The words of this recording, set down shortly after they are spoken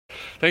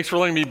Thanks for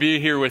letting me be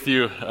here with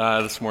you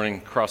this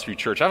morning, Crossview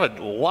Church. I have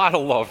a lot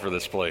of love for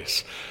this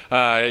place.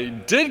 I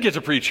did get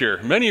to preach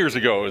here many years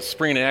ago. It was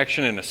Spring in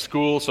Action in a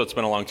school, so it's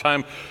been a long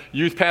time.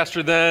 Youth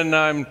pastor then.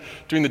 I'm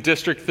doing the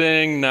district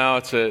thing. Now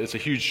it's a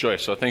huge joy.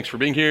 So thanks for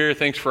being here.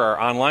 Thanks for our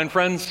online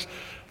friends.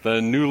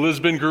 The New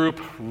Lisbon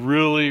group,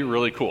 really,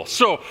 really cool.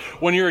 So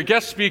when you're a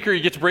guest speaker, you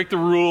get to break the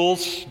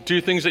rules,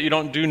 do things that you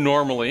don't do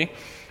normally.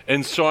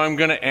 And so I'm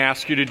going to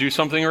ask you to do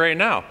something right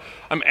now.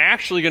 I'm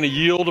actually going to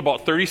yield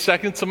about 30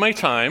 seconds of my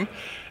time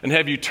and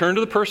have you turn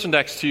to the person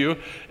next to you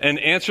and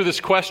answer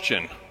this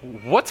question.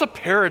 What's a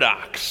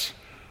paradox?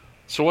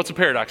 So what's a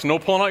paradox? No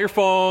pulling out your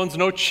phones,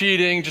 no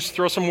cheating, just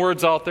throw some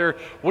words out there.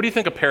 What do you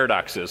think a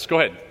paradox is? Go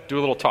ahead, do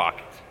a little talk.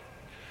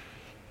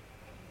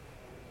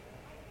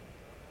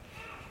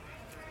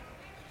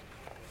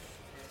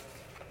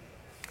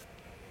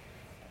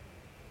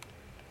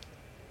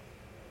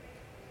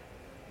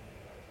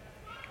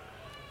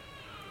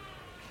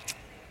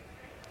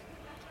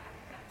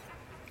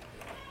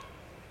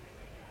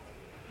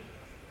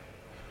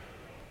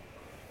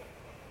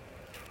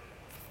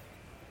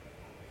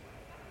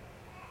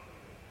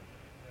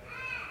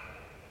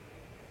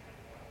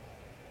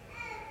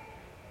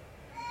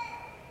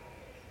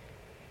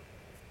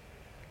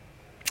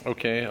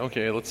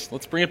 Okay,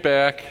 let's bring it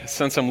back.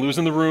 Since I'm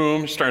losing the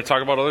room, starting to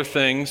talk about other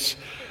things.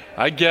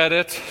 I get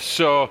it.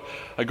 So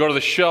I go to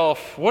the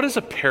shelf. What is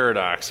a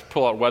paradox?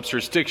 Pull out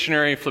Webster's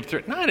dictionary, flip through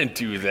it. No, I didn't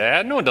do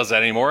that. No one does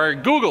that anymore. I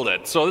Googled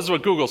it. So this is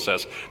what Google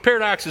says.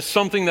 Paradox is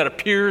something that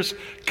appears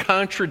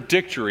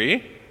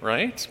contradictory,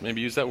 right? Maybe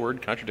use that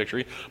word,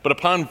 contradictory. But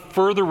upon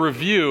further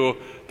review,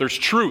 there's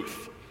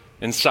truth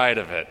inside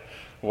of it.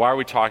 Why are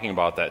we talking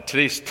about that?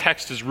 Today's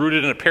text is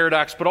rooted in a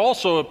paradox, but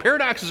also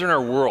paradoxes are in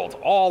our world,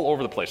 all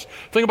over the place.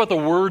 Think about the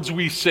words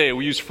we say.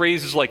 We use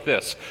phrases like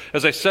this.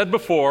 As I said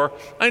before,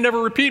 I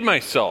never repeat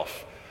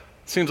myself.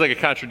 Seems like a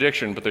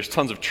contradiction, but there's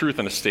tons of truth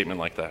in a statement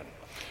like that.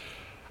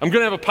 I'm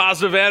going to have a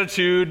positive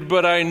attitude,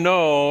 but I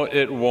know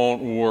it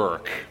won't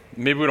work.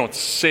 Maybe we don't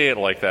say it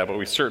like that, but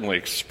we certainly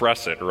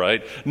express it,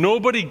 right?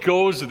 Nobody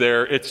goes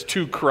there. It's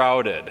too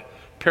crowded.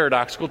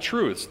 Paradoxical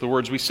truths, the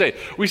words we say.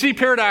 We see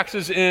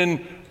paradoxes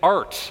in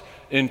art,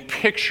 in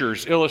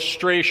pictures,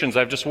 illustrations.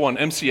 I've just one.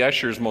 M.C.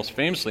 Escher is most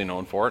famously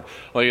known for it.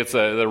 Like it's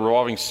the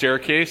revolving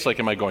staircase. Like,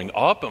 am I going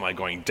up? Am I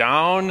going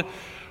down?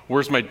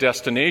 Where's my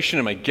destination?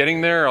 Am I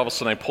getting there? All of a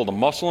sudden I pulled a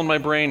muscle in my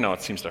brain. Now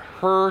it seems to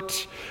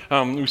hurt.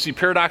 We see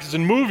paradoxes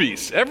in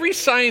movies. Every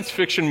science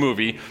fiction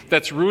movie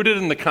that's rooted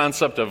in the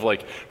concept of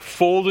like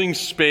folding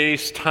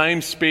space,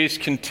 time-space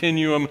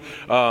continuum,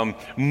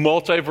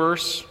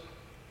 multiverse.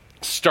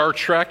 Star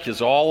Trek is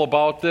all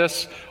about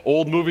this.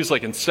 Old movies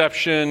like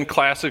Inception,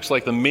 classics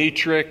like The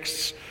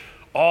Matrix,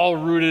 all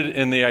rooted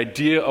in the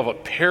idea of a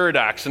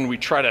paradox. And we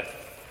try to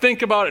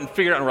think about it and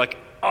figure it out, and we're like,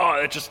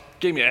 oh, that just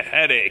gave me a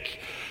headache.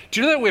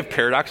 Do you know that we have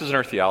paradoxes in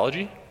our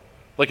theology?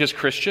 Like as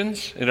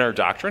Christians, in our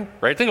doctrine,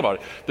 right? Think about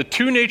it. The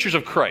two natures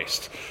of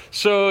Christ.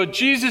 So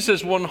Jesus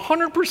is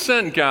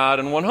 100% God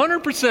and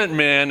 100%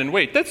 man, and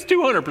wait, that's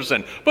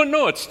 200%. But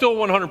no, it's still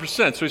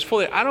 100%. So he's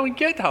fully, I don't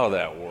get how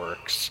that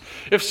works.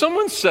 If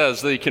someone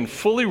says they can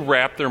fully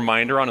wrap their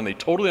mind around and they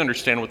totally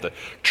understand what the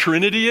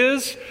Trinity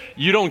is,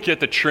 you don't get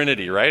the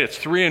Trinity, right? It's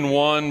 3 in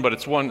 1, but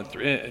it's 1,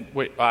 3,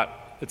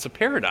 it's a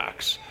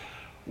paradox.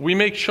 We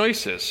make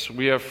choices.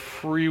 We have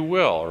free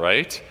will,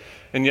 right?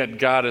 And yet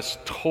God is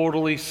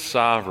totally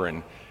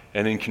sovereign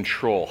and in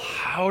control.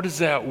 How does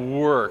that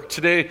work?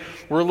 Today,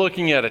 we're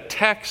looking at a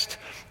text.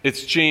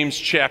 It's James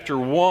chapter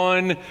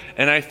 1,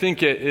 and I think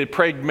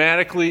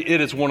pragmatically,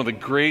 it is one of the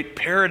great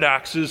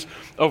paradoxes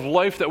of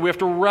life that we have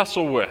to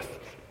wrestle with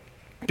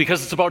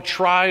because it's about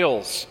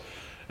trials.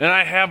 And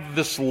I have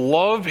this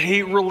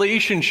love-hate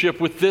relationship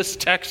with this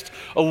text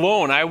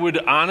alone. I would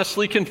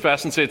honestly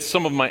confess and say it's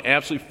some of my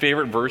absolute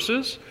favorite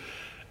verses.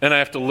 And I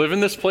have to live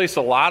in this place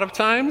a lot of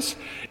times,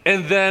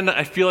 and then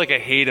I feel like I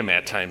hate him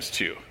at times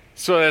too.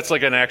 So that's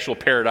like an actual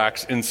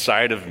paradox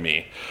inside of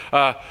me.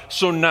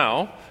 So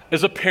now,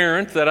 as a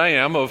parent that I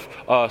am of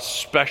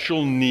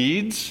special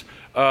needs,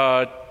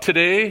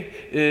 today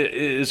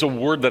is a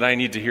word that I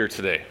need to hear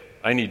today.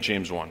 I need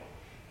James 1.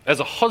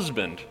 As a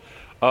husband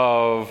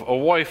of a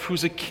wife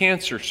who's a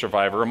cancer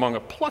survivor among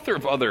a plethora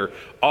of other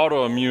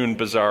autoimmune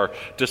bizarre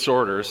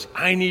disorders,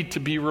 I need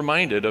to be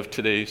reminded of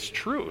today's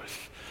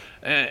truth.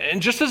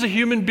 And just as a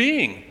human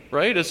being,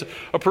 right? As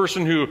a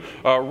person who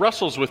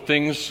wrestles with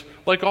things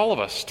like all of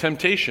us,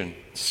 temptation,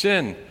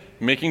 sin,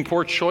 making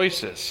poor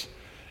choices.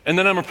 And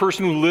then I'm a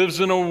person who lives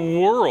in a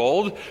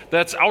world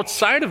that's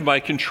outside of my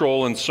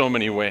control in so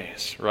many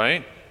ways,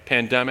 right?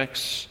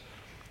 Pandemics,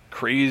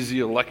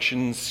 crazy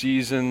election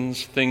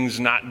seasons,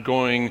 things not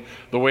going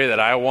the way that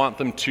I want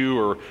them to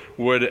or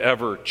would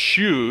ever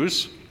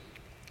choose.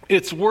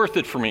 It's worth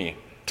it for me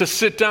to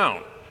sit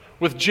down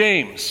with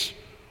James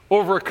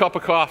over a cup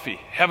of coffee,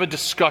 have a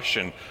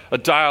discussion, a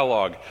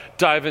dialogue,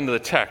 dive into the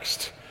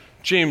text.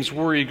 James,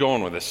 where are you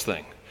going with this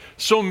thing?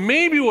 So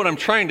maybe what I'm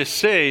trying to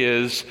say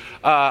is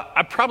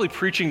I'm probably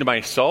preaching to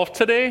myself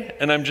today,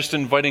 and I'm just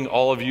inviting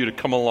all of you to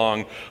come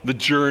along the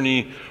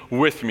journey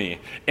with me.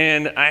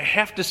 And I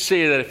have to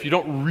say that if you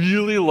don't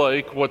really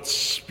like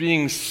what's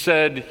being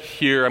said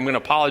here, I'm going to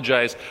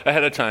apologize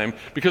ahead of time,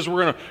 because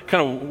we're going to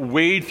kind of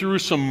wade through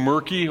some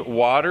murky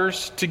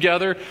waters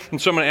together.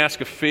 And so I'm going to ask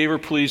a favor,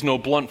 please. No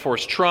blunt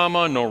force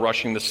trauma, no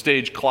rushing the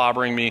stage,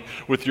 clobbering me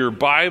with your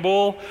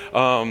Bible.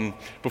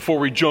 Before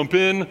we jump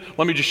in,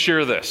 let me just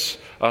share this.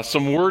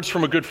 Some words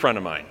from a good friend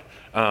of mine.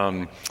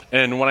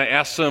 And when I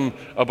asked him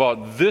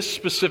about this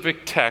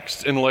specific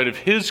text in light of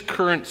his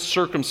current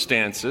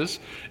circumstances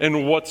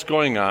and what's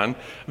going on,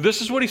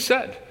 this is what he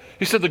said.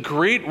 He said, the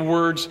great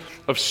words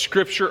of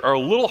Scripture are a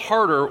little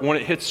harder when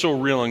it hits so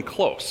real and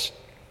close,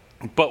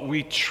 but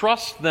we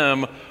trust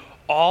them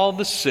all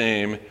the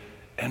same,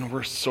 and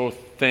we're so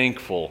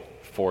thankful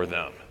for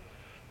them.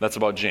 That's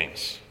about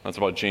James. That's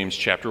about James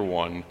chapter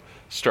 1.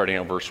 Starting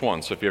at verse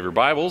 1. So if you have your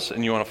Bibles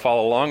and you want to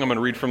follow along, I'm going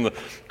to read from the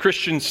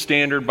Christian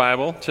Standard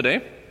Bible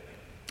today.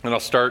 And I'll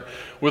start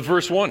with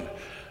verse 1.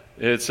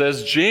 It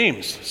says,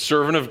 James,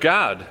 servant of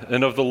God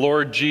and of the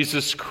Lord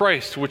Jesus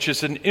Christ, which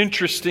is an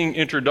interesting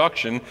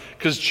introduction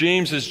because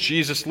James is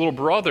Jesus' little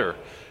brother.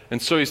 And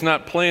so he's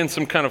not playing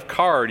some kind of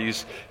card.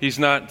 He's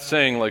not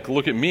saying, like,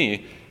 look at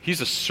me.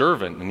 He's a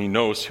servant, and he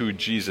knows who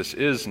Jesus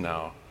is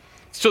now.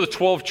 So the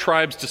 12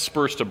 tribes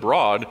dispersed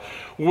abroad,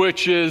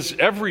 which is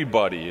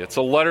everybody. It's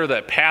a letter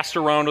that passed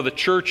around to the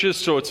churches,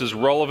 so it's as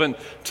relevant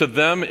to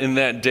them in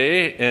that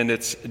day, and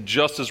it's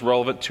just as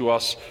relevant to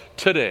us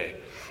today.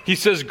 He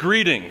says,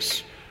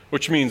 greetings,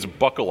 which means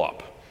buckle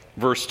up.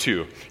 Verse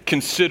 2,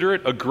 consider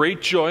it a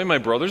great joy, my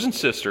brothers and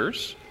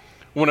sisters,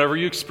 whenever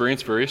you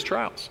experience various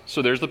trials.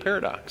 So there's the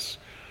paradox.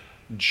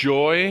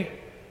 Joy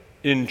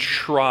in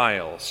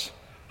trials.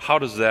 How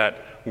does that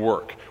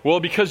work? Well,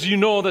 because you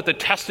know that the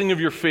testing of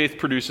your faith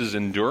produces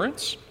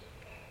endurance,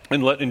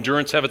 and let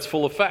endurance have its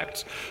full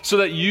effect, so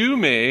that you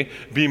may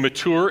be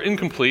mature and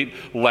complete,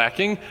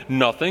 lacking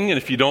nothing. And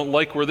if you don't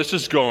like where this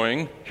is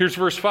going, here's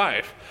verse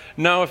 5.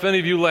 Now, if any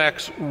of you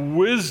lacks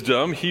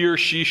wisdom, he or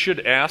she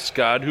should ask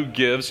God, who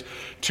gives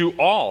to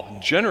all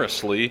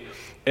generously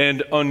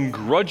and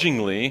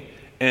ungrudgingly,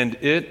 and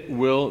it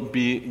will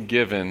be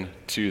given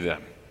to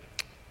them.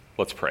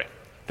 Let's pray.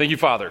 Thank you,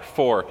 Father,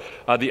 for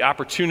the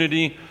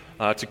opportunity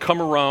to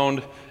come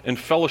around and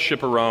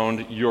fellowship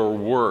around your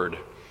word.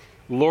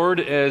 Lord,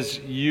 as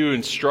you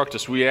instruct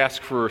us, we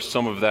ask for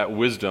some of that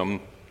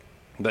wisdom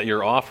that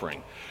you're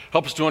offering.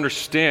 Help us to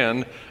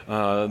understand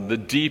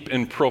the deep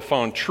and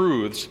profound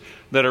truths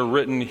that are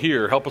written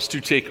here. Help us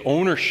to take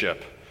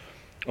ownership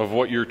of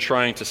what you're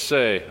trying to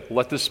say.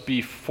 Let this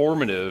be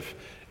formative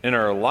in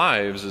our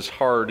lives, as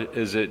hard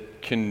as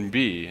it can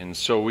be. And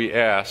so we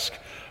ask,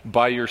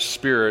 by your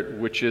Spirit,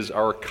 which is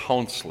our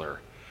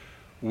counselor.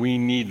 We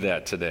need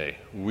that today.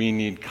 We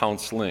need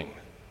counseling.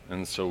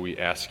 And so we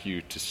ask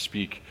you to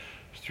speak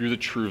through the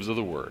truths of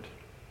the word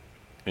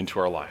into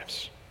our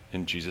lives.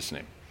 In Jesus'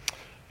 name,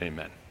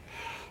 amen.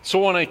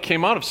 So when I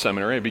came out of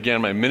seminary, I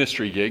began my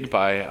ministry gig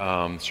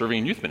by serving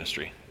in youth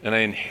ministry. And I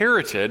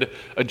inherited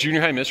a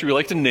junior high ministry. We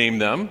like to name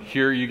them.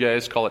 Here you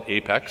guys call it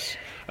Apex,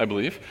 I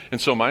believe. And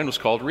so mine was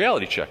called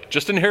Reality Check.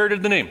 Just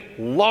inherited the name.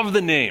 Love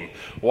the name.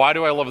 Why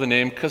do I love the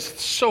name? Because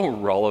it's so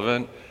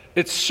relevant.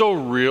 It's so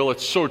real.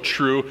 It's so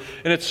true.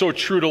 And it's so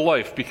true to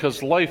life,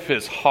 because life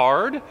is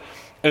hard,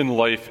 and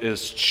life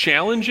is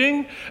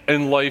challenging,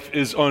 and life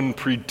is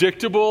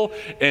unpredictable.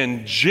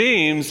 And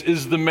James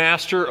is the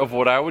master of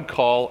what I would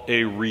call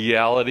a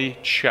reality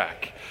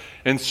check.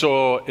 And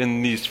so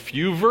in these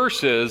few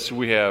verses,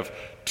 we have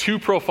two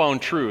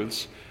profound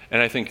truths, and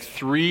I think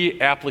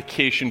three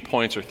application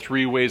points, or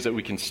three ways that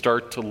we can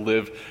start to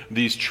live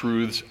these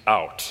truths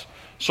out.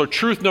 So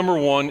truth number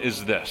one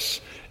is this,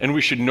 and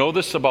we should know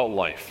this about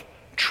life.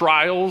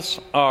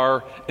 Trials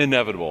are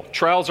inevitable.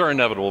 Trials are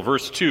inevitable.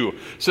 Verse 2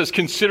 says,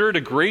 consider it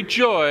a great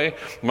joy,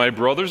 my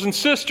brothers and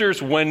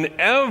sisters,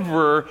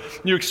 whenever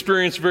you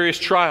experience various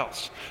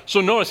trials.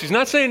 So notice, he's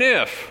not saying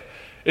if.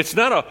 It's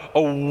not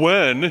a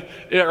when,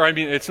 or I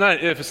mean, it's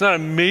not if, it's not a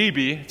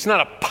maybe, it's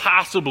not a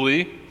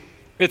possibly,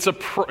 it's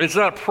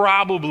not a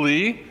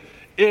probably,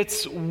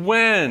 it's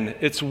when.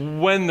 It's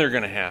when they're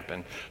going to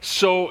happen.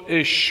 So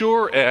as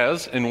sure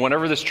as, and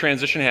whenever this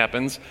transition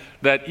happens,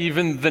 that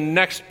even the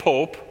next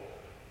pope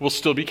will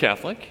still be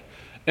Catholic,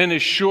 and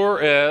as sure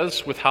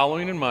as, with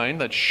Halloween in mind,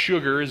 that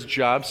sugar is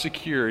job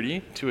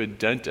security to a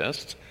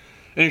dentist,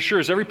 and as sure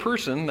as every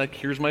person that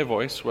hears my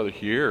voice, whether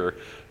here or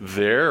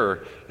there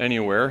or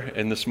anywhere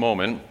in this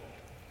moment,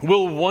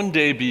 will one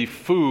day be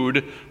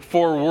food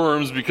for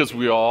worms, because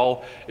we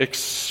all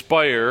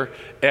expire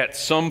at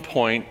some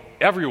point.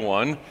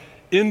 Everyone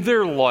in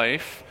their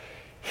life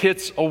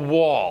hits a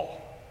wall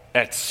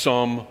at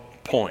some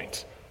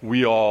point.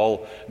 We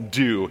all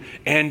do.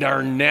 And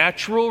our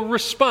natural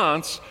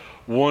response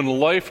when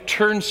life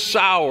turns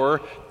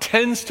sour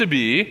tends to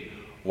be,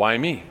 why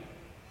me?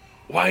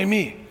 Why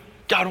me?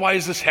 God, why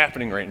is this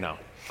happening right now?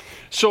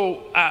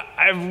 So I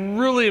I have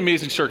really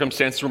amazing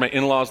circumstances where my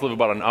in-laws live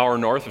about an hour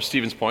north of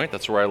Stevens Point.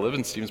 That's where I live,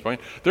 in Stevens Point.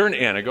 They're in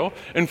Anago.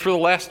 And for the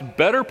last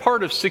better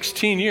part of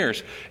 16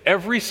 years,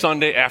 every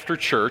Sunday after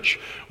church,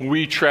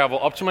 we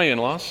travel up to my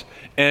in-laws,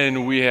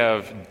 and we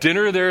have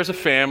dinner there as a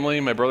family.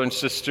 My brother and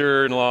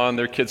sister-in-law and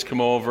their kids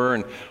come over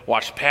and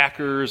watch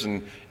Packers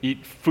and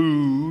eat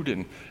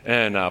food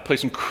and play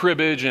some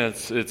cribbage, and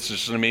it's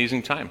just an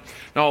amazing time.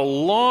 Now, a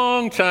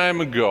long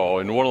time ago,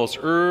 in one of those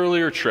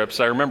earlier trips,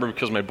 I remember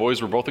because my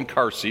boys were both in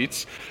car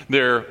seats.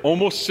 They're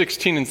almost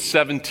 16 and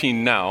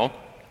 17 now,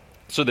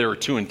 so they were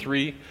 2 and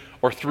 3,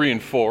 or 3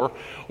 and 4.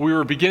 We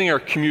were beginning our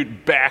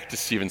commute back to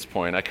Stevens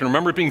Point. I can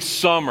remember it being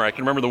summer. I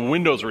can remember the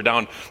windows were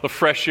down. The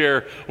fresh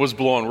air was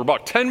blowing. We're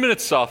about 10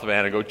 minutes south of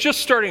Anago, just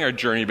starting our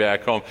journey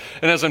back home.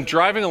 And as I'm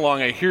driving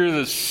along, I hear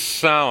this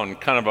sound,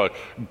 kind of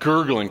a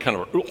gurgling, kind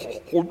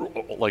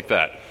of like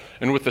that.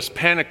 And with this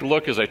panicked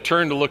look, as I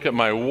turn to look at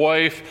my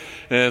wife,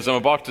 and as I'm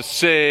about to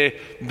say,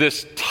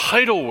 this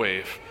tidal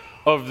wave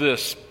of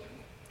this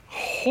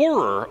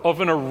horror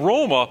of an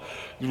aroma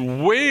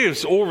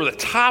waves over the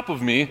top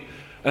of me.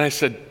 And I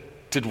said,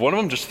 did one of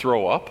them just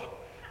throw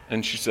up?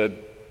 And she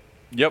said,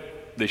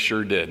 yep, they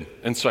sure did.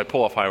 And so I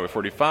pull off Highway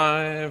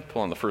 45,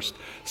 pull on the first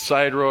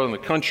side road in the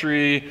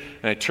country,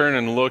 and I turn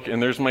and look,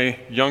 and there's my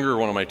younger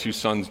one of my 2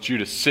 sons,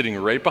 Judas, sitting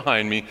right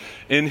behind me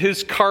in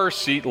his car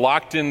seat,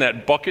 locked in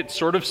that bucket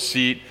sort of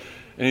seat,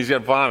 and he's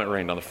got vomit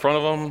running down the front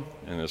of him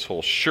and his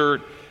whole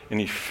shirt, and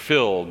he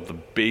filled the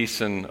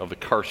basin of the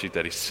car seat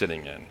that he's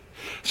sitting in.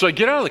 So I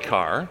get out of the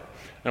car,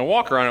 and I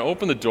walk around, I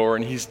open the door,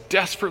 and he's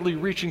desperately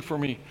reaching for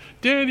me.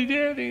 Daddy,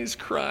 Daddy, he's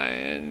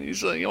crying.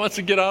 He's like, he wants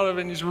to get out of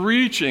it, and he's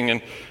reaching.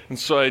 And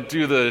so I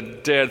do the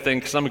dad thing,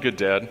 because I'm a good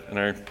dad, and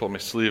I pull up my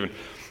sleeve, and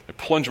I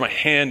plunge my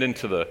hand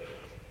into the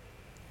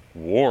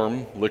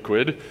warm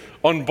liquid,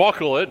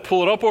 unbuckle it,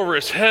 pull it up over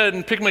his head,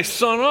 and pick my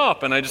son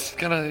up. And I just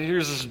kind of,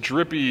 here's this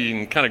drippy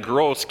and kind of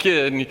gross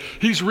kid, and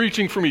he's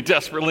reaching for me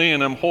desperately,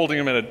 and I'm holding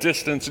him at a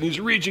distance, and he's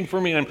reaching for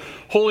me, and I'm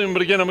holding him,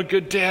 but again, I'm a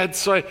good dad,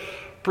 so I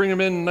bring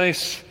him in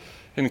nice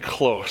and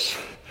close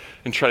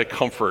and try to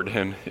comfort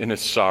him in his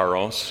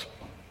sorrows.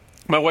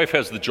 My wife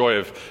has the joy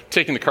of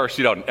taking the car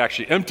seat out and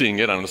actually emptying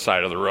it on the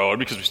side of the road,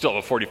 because we still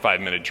have a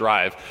 45-minute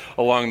drive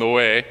along the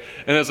way.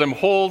 And as I'm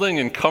holding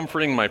and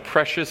comforting my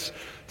precious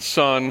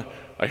son,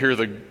 I hear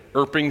the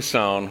irping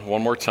sound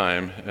one more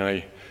time, and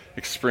I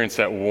experience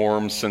that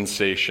warm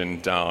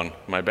sensation down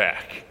my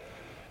back.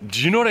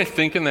 Do you know what I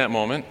think in that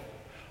moment?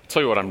 I'll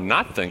tell you what I'm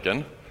not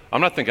thinking.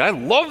 I'm not thinking, I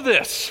love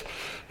this.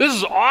 This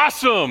is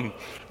awesome.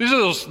 These are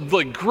those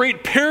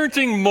great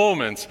parenting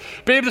moments.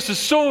 Babe, this is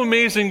so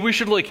amazing. We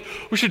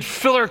should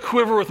fill our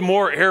quiver with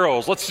more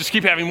arrows. Let's just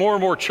keep having more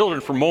and more children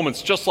for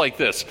moments just like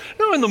this.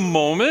 No, in the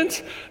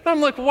moment,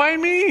 I'm like, why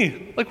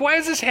me? Why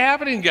is this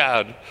happening,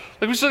 God?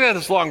 We still got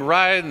this long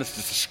ride, and this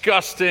is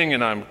disgusting,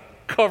 and I'm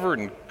covered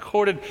and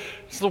coated.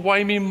 It's the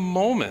why me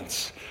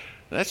moments.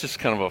 That's just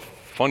kind of a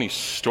funny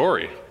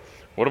story.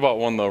 What about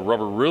when the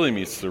rubber really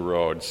meets the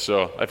road?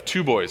 So I have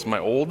 2 boys. My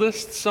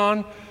oldest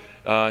son,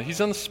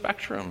 he's on the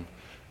spectrum.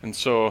 And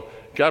so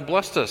God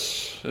blessed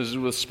us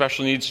with a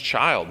special needs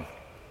child.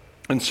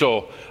 And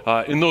so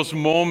in those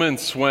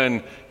moments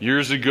when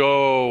years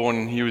ago,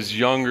 when he was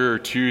younger,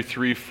 2,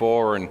 3,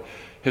 4, and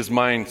his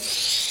mind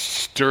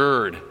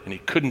stirred and he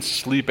couldn't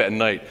sleep at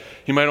night,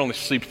 he might only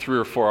sleep 3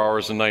 or 4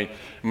 hours a night.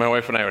 And my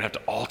wife and I would have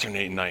to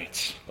alternate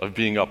nights of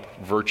being up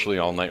virtually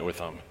all night with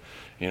him.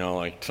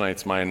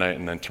 Tonight's my night,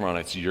 and then tomorrow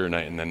night's your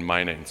night, and then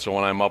my night. And so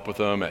when I'm up with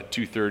him at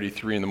 2:30,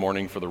 3 in the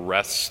morning for the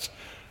rest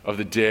of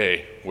the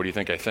day, what do you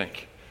think I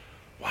think?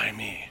 Why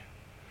me?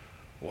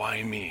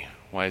 Why me?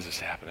 Why is this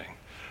happening?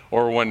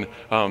 Or when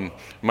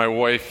my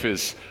wife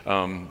is,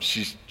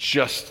 she's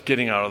just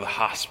getting out of the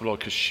hospital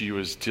because she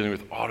was dealing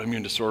with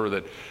autoimmune disorder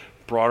that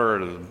brought her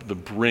to the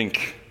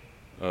brink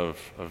of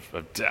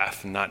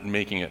death and not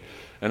making it.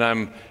 And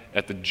I'm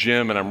at the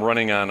gym, and I'm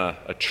running on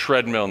a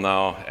treadmill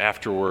now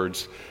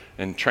afterwards,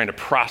 and trying to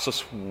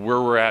process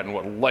where we're at and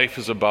what life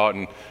is about.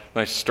 And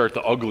I start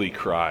the ugly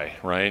cry,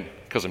 right?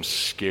 Because I'm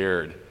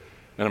scared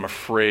and I'm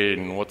afraid,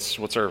 and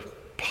what's our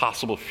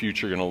possible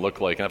future going to look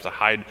like? And I have to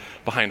hide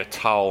behind a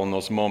towel in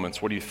those moments.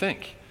 What do you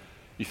think?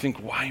 You think,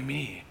 why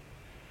me?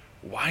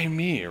 Why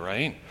me,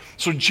 right?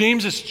 So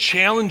James is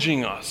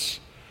challenging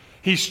us.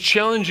 He's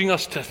challenging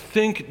us to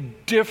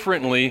think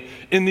differently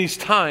in these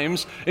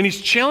times, and he's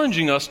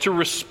challenging us to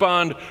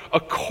respond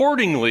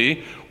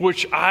accordingly,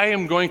 which I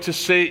am going to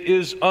say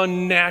is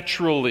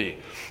unnaturally.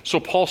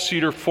 So Paul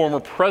Cedar, former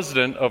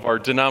president of our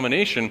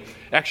denomination,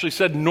 actually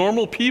said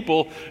normal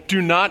people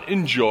do not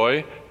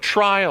enjoy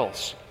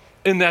trials.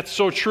 And that's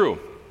so true.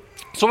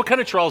 So what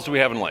kind of trials do we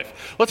have in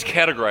life? Let's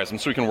categorize them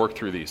so we can work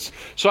through these.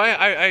 So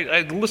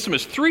I list them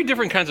as 3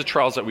 different kinds of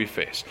trials that we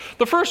face.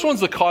 The first one's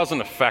the cause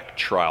and effect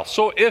trial.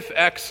 So if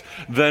X,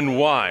 then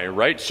Y,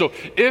 right? So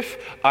if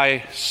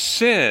I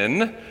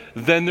sin,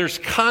 then there's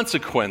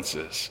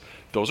consequences.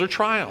 Those are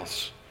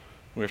trials.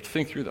 We have to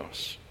think through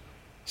those.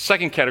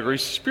 Second category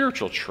is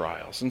spiritual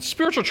trials. And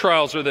spiritual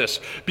trials are this: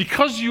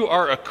 because you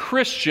are a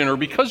Christian or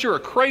because you're a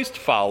Christ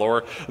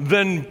follower,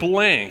 then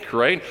blank,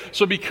 right?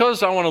 So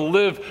because I want to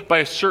live by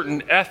a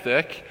certain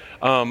ethic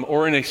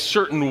or in a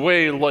certain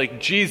way like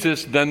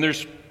Jesus, then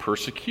there's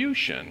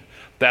persecution.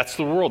 That's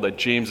the world that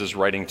James is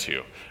writing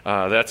to.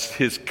 That's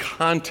his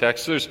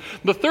context. There's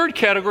the third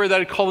category that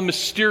I call the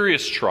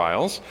mysterious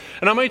trials.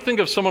 And I might think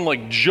of someone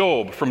like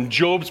Job, from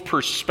Job's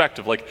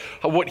perspective, like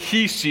what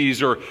he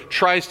sees or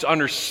tries to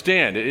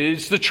understand.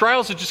 It's the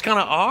trials that just kind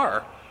of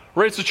are,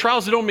 right? It's the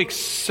trials that don't make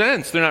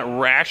sense. They're not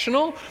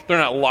rational. They're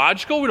not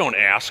logical. We don't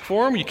ask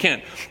for them. You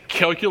can't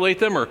calculate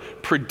them or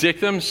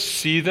predict them,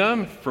 see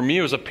them. For me,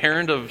 it was a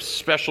parent of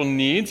special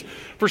needs.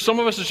 For some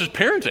of us, it's just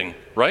parenting,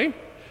 right?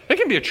 It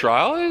can be a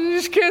trial.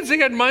 These kids, they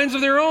got minds of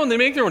their own. They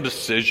make their own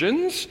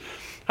decisions.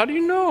 How do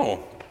you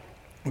know?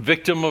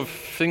 Victim of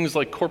things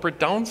like corporate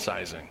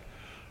downsizing,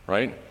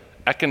 right?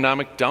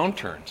 Economic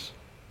downturns.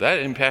 That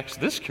impacts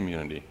this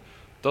community,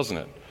 doesn't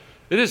it?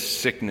 It is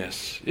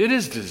sickness. It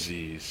is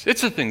disease.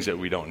 It's the things that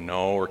we don't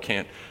know or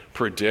can't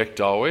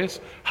predict always.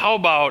 How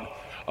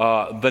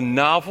about the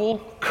novel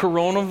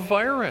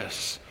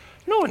coronavirus?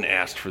 No one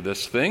asked for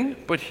this thing,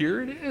 but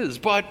here it is.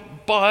 But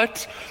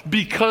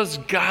because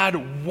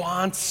God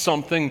wants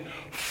something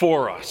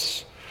for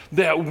us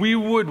that we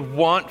would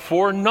want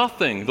for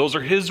nothing. Those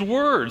are his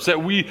words,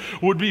 that we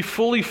would be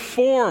fully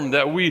formed,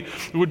 that we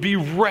would be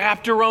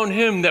wrapped around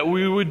him, that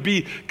we would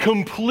be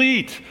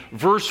complete.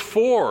 Verse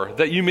 4,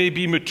 that you may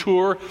be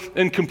mature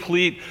and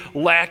complete,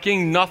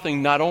 lacking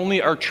nothing. Not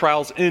only are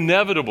trials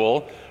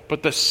inevitable,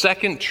 but the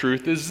second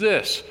truth is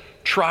this: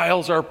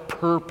 trials are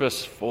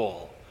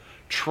purposeful.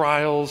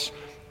 Trials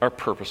are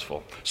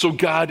purposeful. So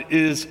God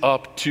is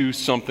up to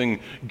something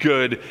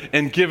good,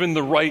 and given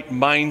the right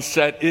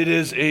mindset, it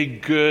is a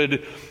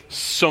good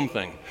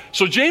something.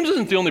 So James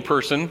isn't the only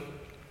person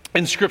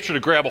in Scripture to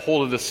grab a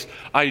hold of this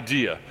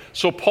idea.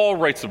 So Paul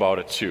writes about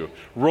it too.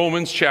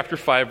 Romans chapter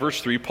 5, verse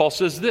 3, Paul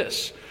says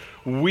this: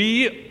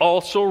 we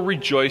also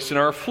rejoice in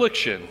our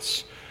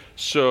afflictions.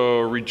 So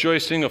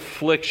rejoicing,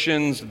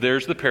 afflictions,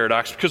 there's the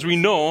paradox, because we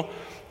know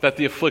that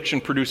the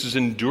affliction produces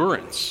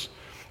endurance.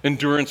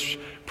 Endurance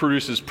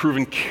produces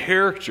proven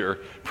character.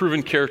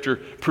 Proven character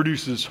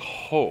produces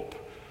hope.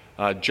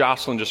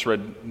 Jocelyn just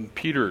read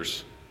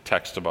Peter's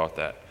text about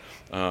that.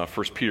 1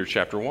 Peter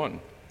chapter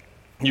 1.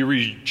 You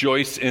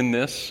rejoice in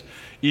this,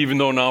 even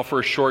though now for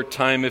a short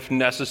time, if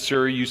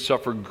necessary, you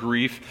suffer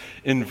grief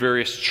in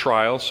various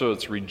trials. So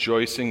it's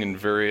rejoicing in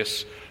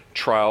various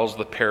trials,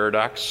 the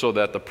paradox, so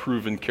that the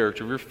proven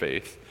character of your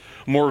faith,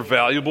 more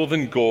valuable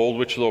than gold,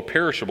 which though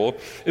perishable,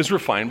 is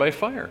refined by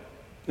fire.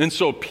 And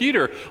so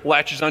Peter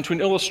latches onto an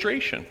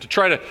illustration to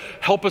try to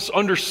help us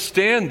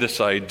understand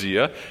this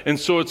idea. And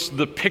so it's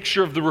the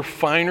picture of the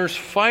refiner's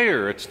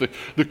fire. It's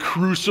the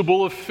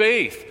crucible of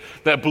faith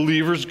that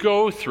believers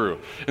go through.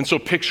 And so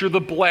picture the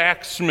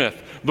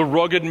blacksmith, the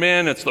rugged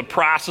man. It's the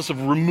process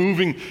of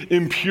removing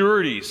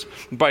impurities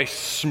by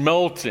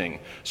smelting.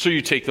 So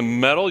you take the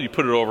metal, you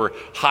put it over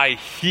high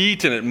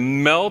heat, and it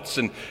melts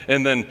and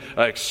then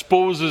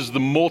exposes the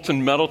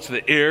molten metal to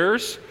the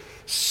airs.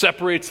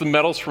 Separates the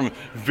metals from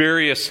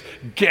various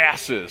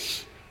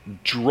gases,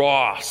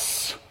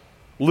 dross,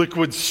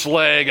 liquid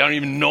slag. I don't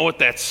even know what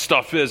that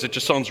stuff is. It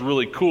just sounds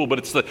really cool, but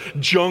it's the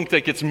junk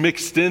that gets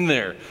mixed in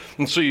there.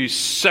 And so you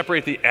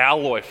separate the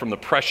alloy from the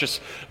precious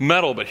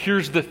metal. But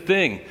here's the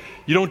thing.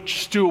 You don't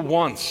just do it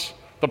once.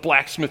 The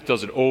blacksmith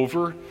does it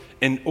over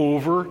and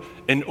over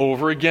and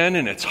over again,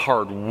 and it's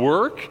hard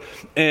work,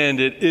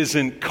 and it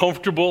isn't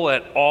comfortable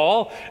at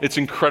all. It's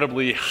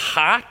incredibly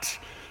hot.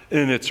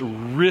 And it's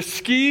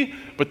risky,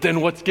 but then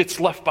what gets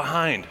left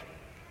behind?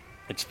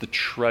 It's the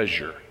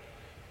treasure.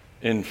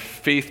 In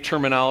faith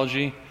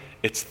terminology,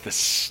 it's the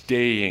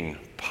staying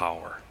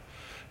power.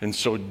 And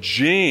so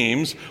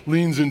James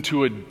leans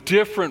into a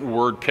different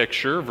word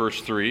picture,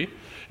 verse 3.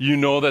 You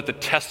know that the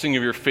testing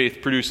of your faith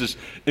produces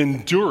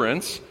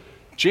endurance.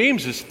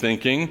 James is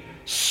thinking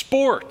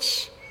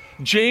sports.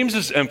 James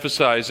is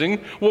emphasizing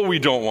what we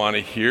don't want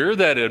to hear,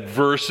 that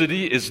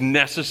adversity is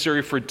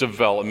necessary for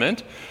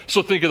development.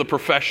 So think of the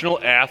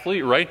professional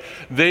athlete, right?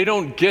 They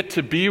don't get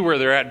to be where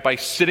they're at by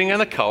sitting on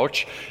the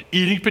couch,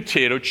 eating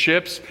potato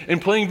chips,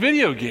 and playing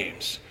video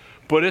games.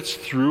 But it's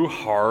through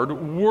hard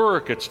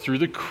work. It's through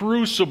the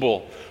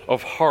crucible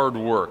of hard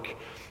work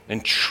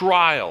and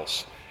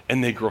trials,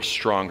 and they grow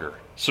stronger.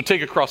 So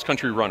take a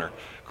cross-country runner.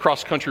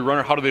 Cross-country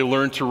runner, how do they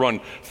learn to run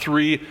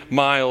 3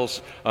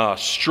 miles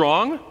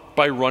strong?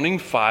 By running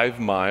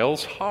 5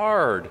 miles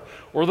hard.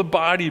 Or the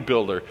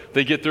bodybuilder,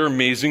 they get their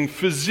amazing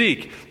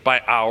physique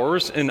by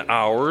hours and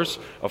hours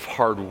of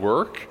hard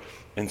work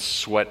and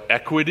sweat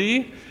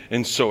equity.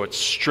 And so it's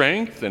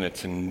strength and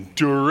it's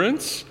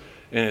endurance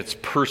and it's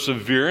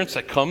perseverance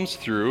that comes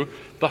through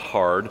the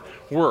hard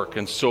work.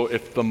 And so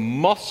if the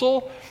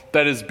muscle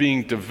that is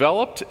being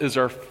developed is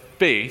our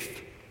faith,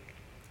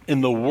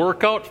 and the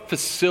workout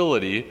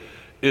facility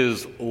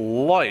is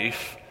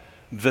life,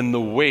 then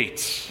the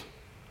weights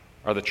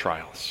are the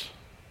trials.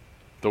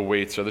 The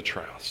weights are the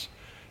trials.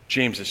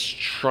 James is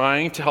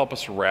trying to help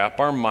us wrap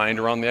our mind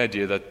around the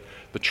idea that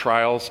the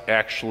trials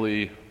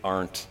actually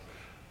aren't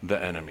the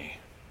enemy.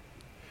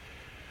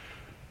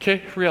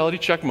 Okay, reality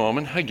check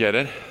moment. I get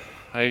it.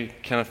 I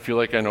kind of feel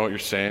like I know what you're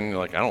saying. You're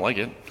like, I don't like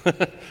it,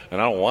 and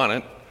I don't want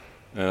it,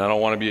 and I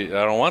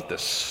don't want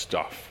this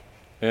stuff.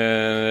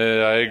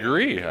 And I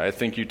agree. I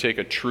think you take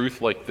a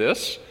truth like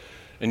this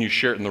and you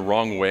share it in the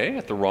wrong way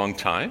at the wrong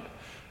time,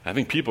 I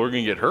think people are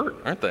going to get hurt,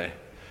 aren't they?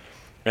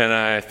 And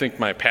I think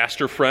my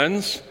pastor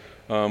friends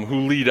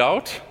who lead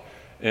out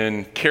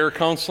in care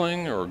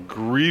counseling or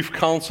grief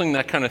counseling,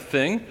 that kind of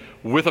thing,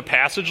 with a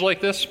passage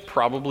like this,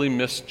 probably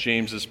miss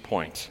James's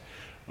point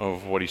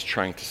of what he's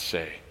trying to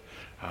say.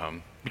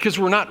 Because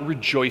we're not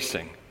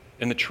rejoicing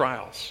in the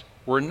trials.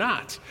 We're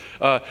not.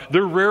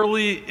 There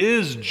rarely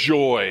is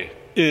joy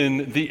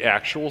in the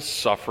actual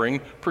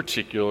suffering,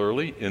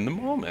 particularly in the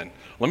moment.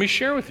 Let me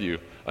share with you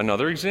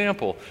another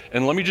example,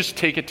 and let me just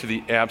take it to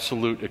the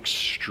absolute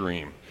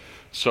extreme.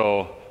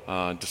 So,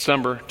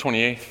 December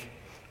 28th,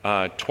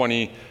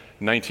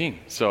 2019,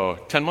 so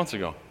 10 months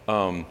ago,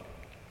 another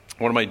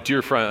one of my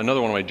dear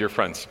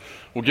friends,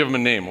 we'll give him a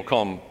name, we'll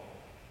call him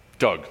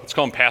Doug. Let's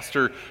call him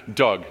Pastor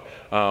Doug.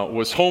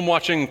 Was home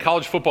watching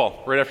college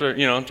football right after,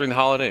 during the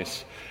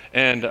holidays.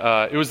 And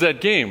it was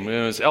that game.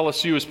 It was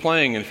LSU was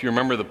playing, and if you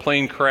remember, the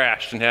plane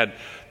crashed and had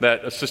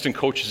that assistant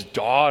coach's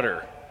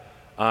daughter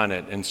on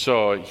it. And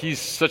so he's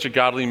such a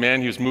godly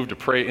man. He was moved to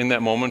pray in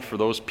that moment for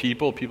those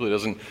people he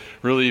doesn't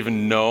really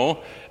even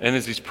know. And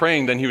as he's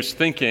praying, then he was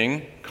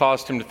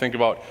caused him to think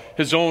about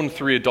his own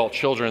 3 adult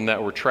children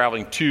that were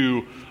traveling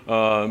to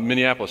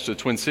Minneapolis, to the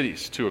Twin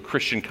Cities, to a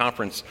Christian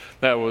conference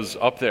that was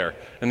up there.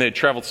 And they had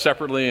traveled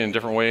separately in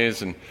different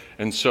ways.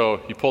 And so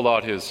he pulled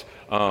out his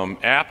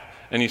app,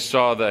 and he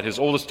saw that his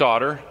oldest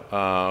daughter,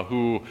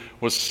 who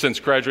was since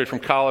graduated from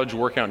college,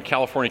 working out in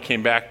California,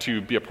 came back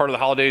to be a part of the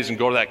holidays and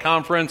go to that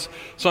conference.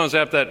 Saw on his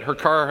app that her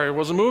car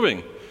wasn't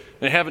moving.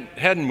 And it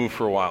hadn't moved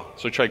for a while.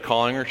 So he tried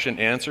calling her. She didn't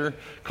answer.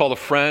 Called a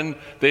friend.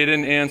 They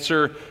didn't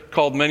answer.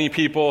 Called many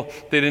people.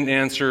 They didn't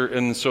answer.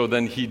 And so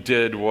then he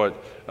did what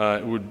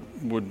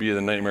would be the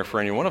nightmare for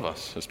any one of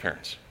us as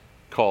parents.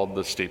 Called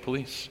the state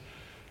police.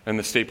 And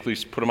the state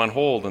police put him on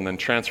hold and then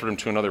transferred him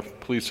to another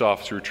police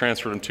officer who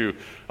transferred him to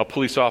a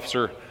police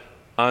officer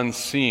on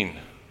scene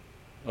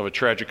of a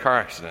tragic car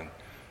accident.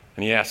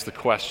 And he asked the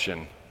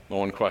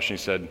one question,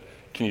 he said,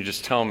 "Can you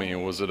just tell me,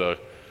 was it a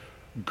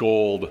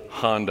gold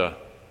Honda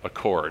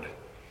Accord?"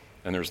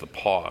 And there's the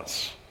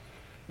pause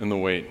and the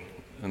wait.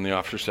 And the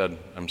officer said,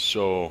 "I'm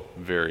so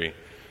very,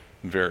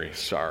 very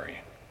sorry."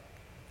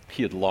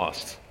 He had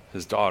lost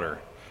his daughter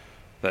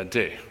that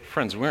day.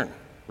 Friends, we aren't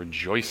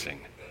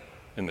rejoicing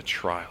in the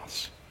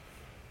trials.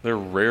 There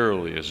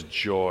rarely is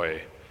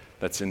joy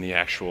that's in the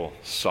actual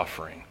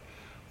suffering.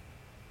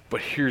 But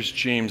here's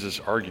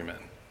James's argument,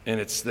 and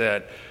it's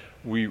that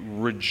we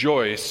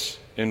rejoice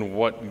in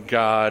what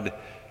God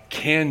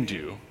can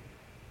do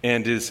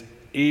and is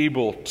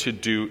able to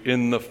do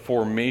in the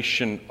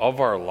formation of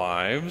our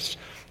lives,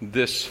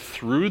 this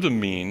through the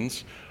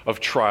means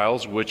of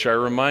trials, which I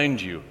remind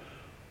you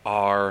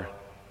are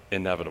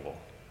inevitable.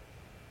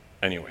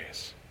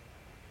 Anyways,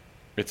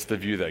 it's the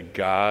view that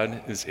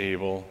God is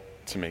able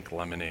to make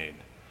lemonade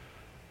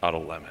out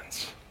of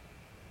lemons.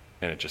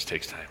 And it just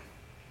takes time.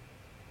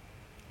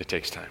 It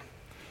takes time.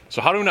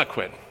 So how do we not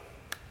quit?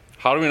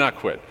 How do we not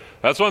quit?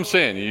 That's what I'm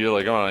saying. You're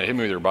like, "Oh, hit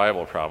me with your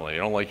Bible probably. You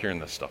don't like hearing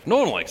this stuff." No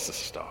one likes this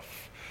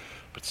stuff.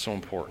 But it's so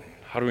important.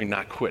 How do we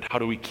not quit? How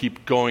do we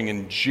keep going?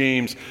 And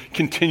James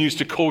continues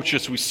to coach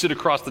us. We sit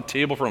across the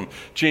table from him.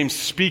 James,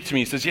 speak to me.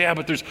 He says, "Yeah,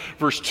 but there's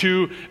verse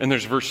 2, and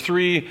there's verse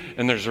 3,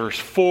 and there's verse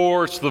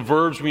 4. It's the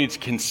verbs we need to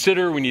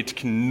consider, we need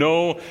to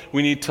know,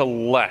 we need to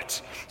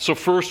let." So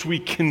first we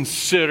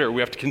consider.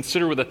 We have to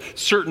consider with a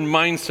certain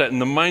mindset,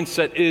 and the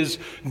mindset is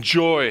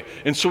joy.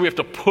 And so we have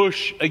to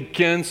push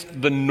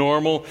against the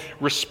normal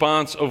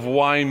response of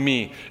 "why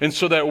me?" And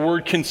so that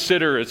word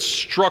consider is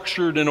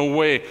structured in a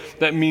way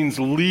that means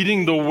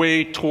leading the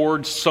way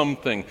towards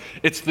something.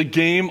 It's the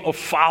game of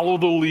follow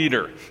the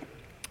leader.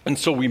 And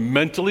so we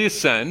mentally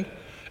ascend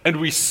and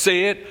we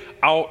say it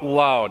out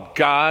loud.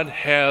 God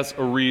has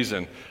a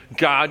reason.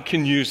 God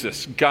can use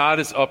this. God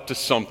is up to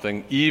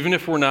something, even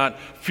if we're not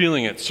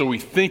feeling it. So we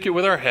think it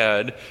with our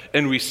head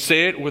and we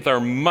say it with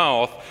our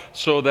mouth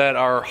so that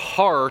our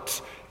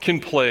heart can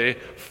play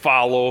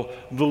follow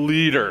the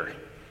leader.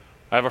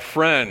 I have a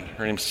friend,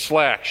 her name's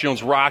Slack. She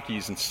owns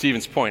Rockies in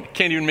Stevens Point.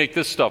 Can't even make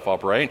this stuff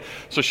up, right?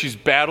 So she's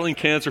battling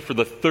cancer for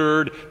the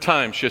 3rd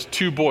time. She has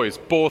 2 boys.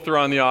 Both are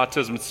on the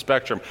autism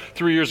spectrum.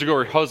 3 years ago,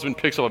 her husband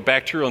picks up a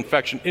bacterial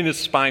infection in his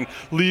spine,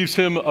 leaves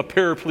him a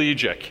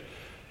paraplegic.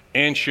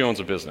 And she owns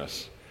a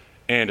business.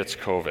 And it's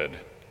COVID.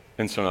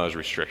 And so now there's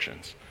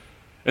restrictions.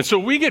 And so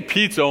we get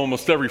pizza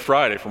almost every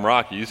Friday from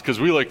Rockies because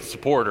we like to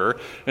support her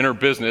in her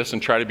business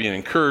and try to be an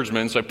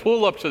encouragement. So I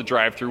pull up to the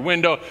drive-thru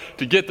window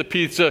to get the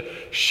pizza.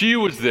 She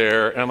was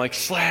there, and I'm like,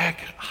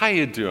 "Slack, how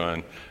you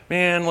doing?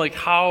 Man,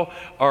 how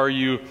are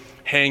you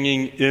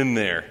hanging in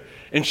there?"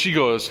 And she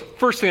goes,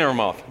 first thing out of her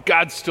mouth,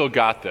 God's still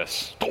got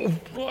this.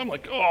 I'm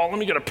like, oh, let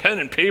me get a pen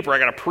and paper. I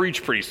got to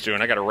preach pretty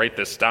soon. I got to write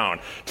this down.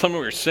 Tell me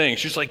what you're saying.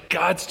 She's like,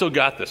 God still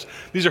got this.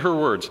 These are her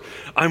words.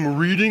 I'm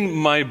reading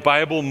my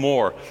Bible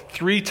more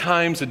 3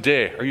 times a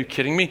day. Are you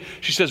kidding me?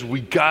 She says,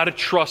 we got to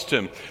trust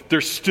him.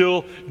 There's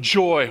still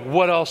joy.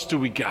 What else do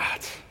we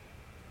got?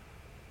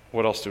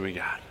 What else do we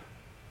got?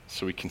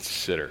 So we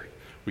consider.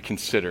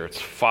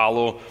 It's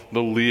follow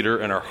the leader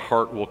and our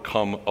heart will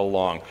come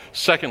along.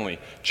 Secondly,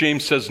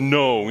 James says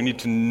no. We need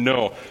to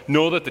know.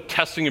 Know that the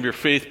testing of your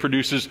faith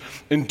produces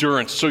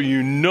endurance. So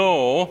you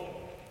know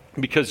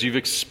because you've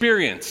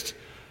experienced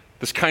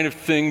this kind of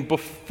thing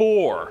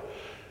before.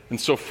 And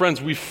so,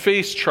 friends, we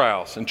face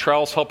trials, and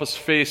trials help us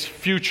face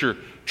future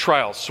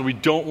trials. So we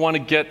don't want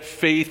to get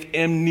faith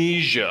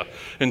amnesia.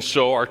 And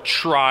so our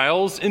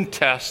trials and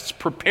tests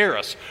prepare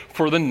us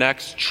for the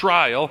next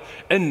trial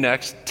and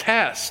next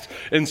test.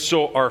 And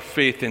so our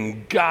faith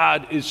in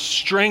God is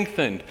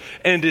strengthened,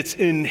 and it's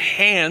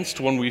enhanced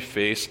when we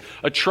face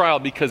a trial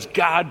because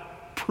God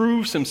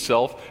proves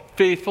himself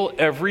faithful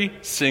every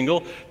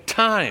single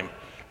time.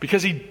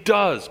 Because he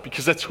does,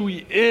 because that's who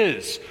he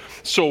is.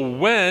 So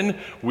when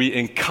we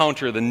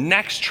encounter the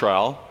next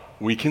trial,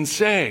 we can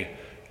say,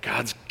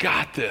 God's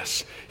got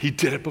this. He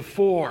did it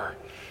before,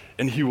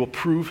 and he will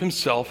prove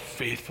himself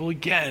faithful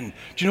again.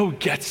 Do you know who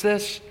gets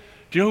this?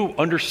 Do you know who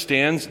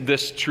understands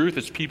this truth?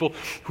 It's people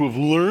who have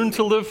learned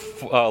to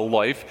live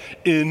life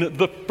in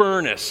the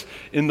furnace,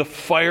 in the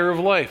fire of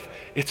life.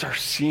 It's our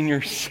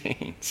senior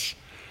saints.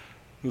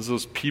 There's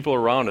those people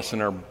around us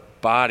in our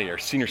body, our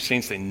senior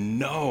saints, they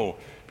know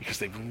because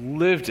they've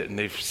lived it and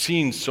they've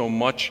seen so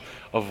much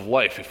of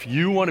life. If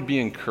you want to be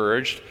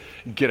encouraged,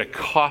 get a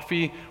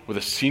coffee with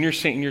a senior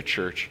saint in your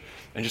church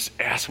and just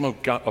ask them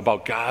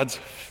about God's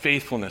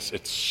faithfulness.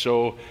 It's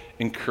so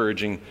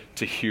encouraging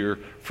to hear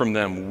from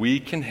them.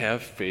 We can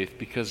have faith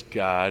because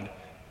God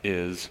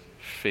is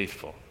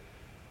faithful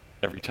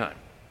every time.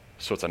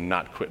 So it's a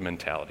not quit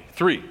mentality.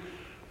 3,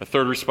 a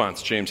third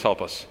response. James,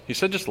 help us. He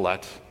said just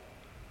let.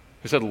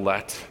 He said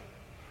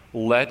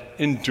let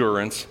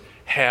endurance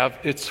have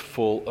its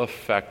full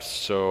effect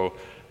so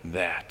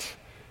that.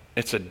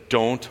 It's a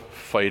don't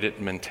fight it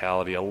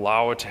mentality.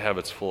 Allow it to have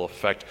its full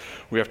effect.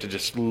 We have to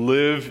just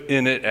live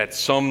in it at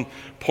some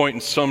point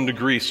in some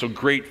degree. So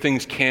great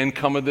things can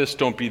come of this.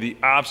 Don't be the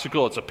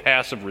obstacle. It's a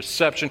passive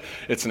reception.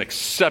 It's an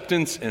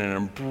acceptance and an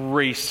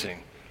embracing.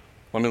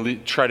 Let me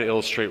try to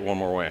illustrate one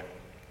more way.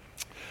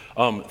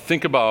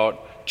 Think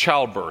about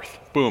childbirth.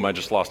 Boom, I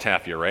just lost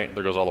half of you, right?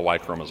 There goes all the Y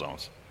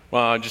chromosomes.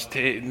 Well, just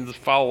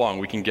follow along.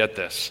 We can get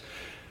this.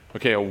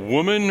 Okay, a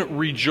woman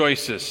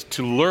rejoices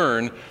to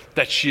learn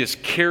that she is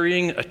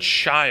carrying a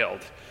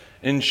child,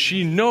 and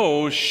she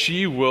knows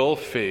she will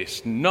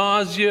face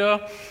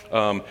nausea.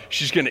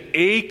 She's going to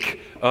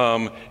ache.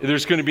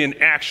 There's going to be an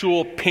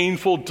actual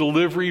painful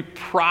delivery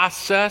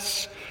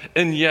process,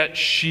 and yet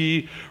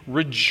she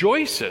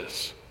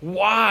rejoices.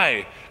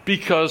 Why?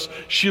 Because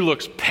she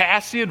looks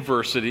past the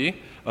adversity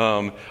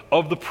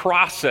of the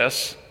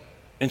process,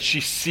 and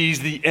she sees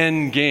the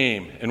end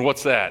game. And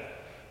what's that?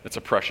 It's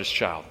a precious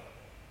child.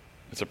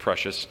 It's a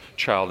precious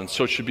child. And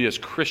so it should be as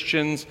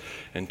Christians,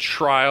 and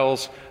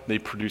trials, they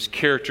produce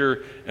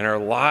character in our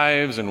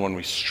lives. And when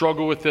we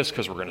struggle with this,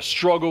 because we're going to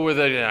struggle with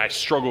it, and I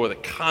struggle with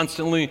it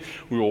constantly,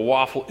 we will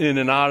waffle in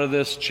and out of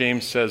this.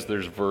 James says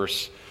there's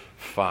verse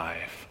 5.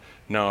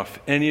 Now, if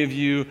any of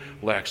you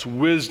lacks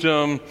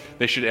wisdom,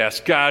 they should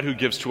ask God, who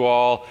gives to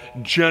all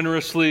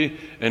generously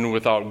and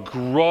without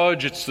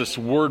grudge. It's this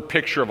word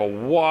picture of a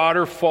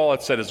waterfall.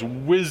 It said his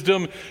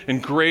wisdom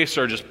and grace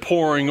are just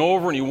pouring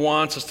over, and he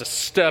wants us to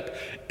step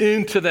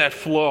into that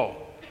flow.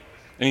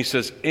 And he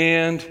says,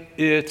 and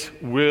it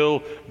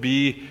will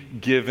be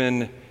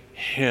given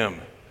him.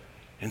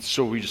 And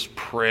so we just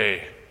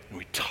pray and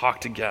we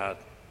talk to God.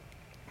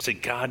 Say,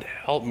 God,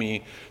 help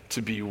me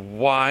to be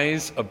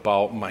wise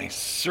about my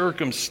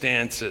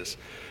circumstances.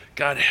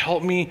 God,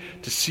 help me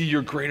to see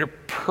your greater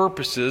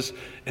purposes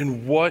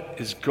in what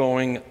is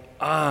going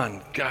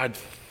on. God,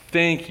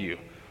 thank you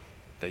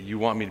that you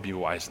want me to be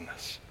wise in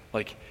this.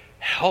 Like,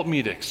 help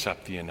me to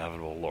accept the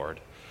inevitable, Lord.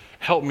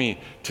 Help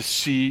me to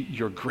see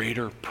your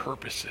greater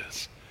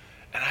purposes.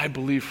 And I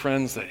believe,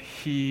 friends, that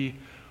he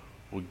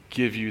will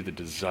give you the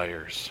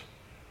desires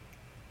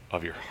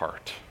of your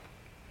heart.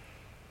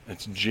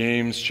 It's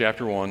James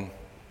chapter 1,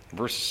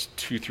 verse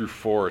 2 through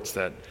 4. It's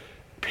that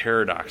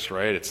paradox,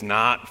 right? It's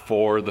not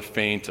for the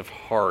faint of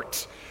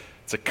heart.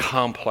 It's a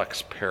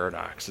complex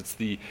paradox. It's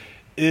the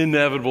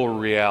inevitable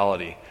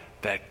reality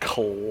that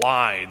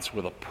collides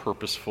with a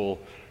purposeful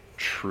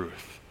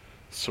truth.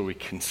 So we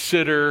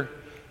consider,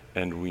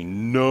 and we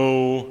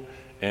know,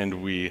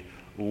 and we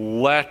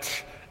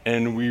let,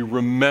 and we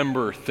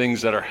remember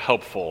things that are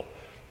helpful,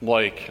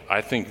 like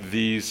I think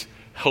these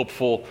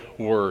helpful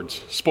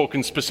words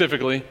spoken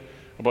specifically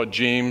about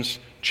James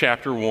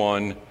chapter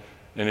 1,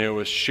 and it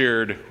was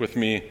shared with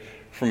me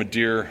from a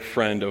dear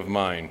friend of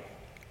mine.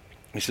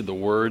 He said the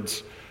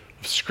words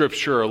of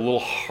Scripture are a little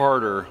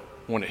harder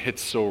when it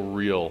hits so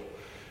real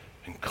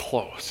and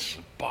close,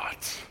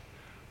 but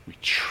We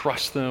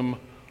trust them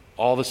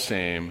all the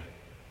same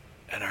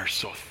and are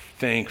so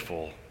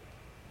thankful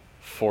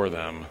for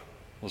them.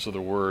 Those are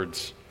the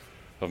words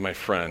of my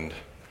friend,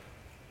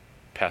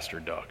 Pastor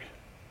Doug.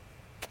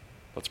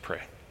 Let's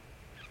pray.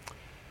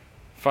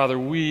 Father,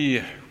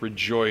 we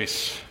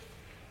rejoice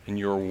in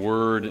your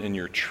word and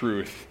your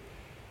truth,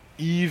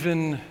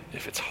 even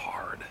if it's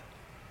hard,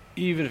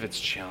 even if it's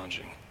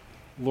challenging.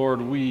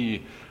 Lord,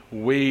 we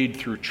wade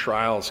through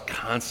trials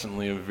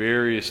constantly of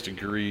various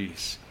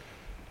degrees,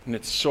 and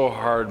it's so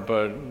hard,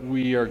 but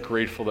we are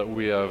grateful that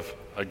we have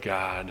a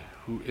God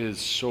who is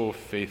so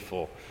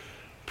faithful,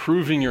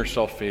 proving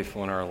yourself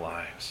faithful in our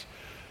lives,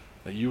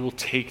 that you will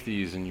take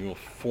these and you will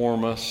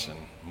form us and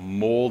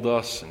mold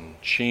us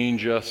and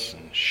change us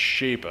and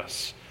shape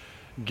us.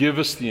 Give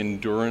us the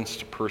endurance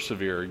to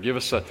persevere. Give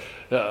us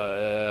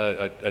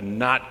a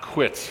not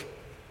quit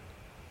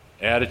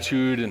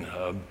attitude and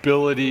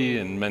ability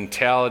and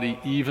mentality,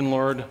 even,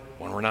 Lord,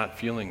 when we're not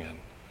feeling it.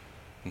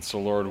 And so,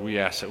 Lord, we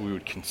ask that we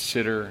would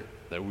consider,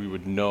 that we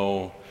would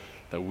know,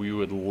 that we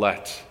would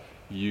let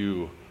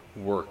you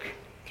work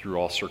through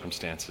all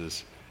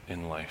circumstances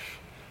in life.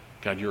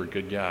 God, you're a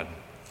good God.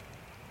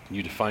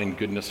 You define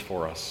goodness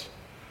for us,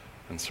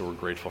 and so we're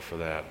grateful for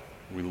that.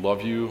 We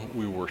love you.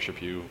 We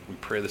worship you. We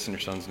pray this in your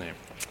Son's name.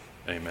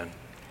 Amen.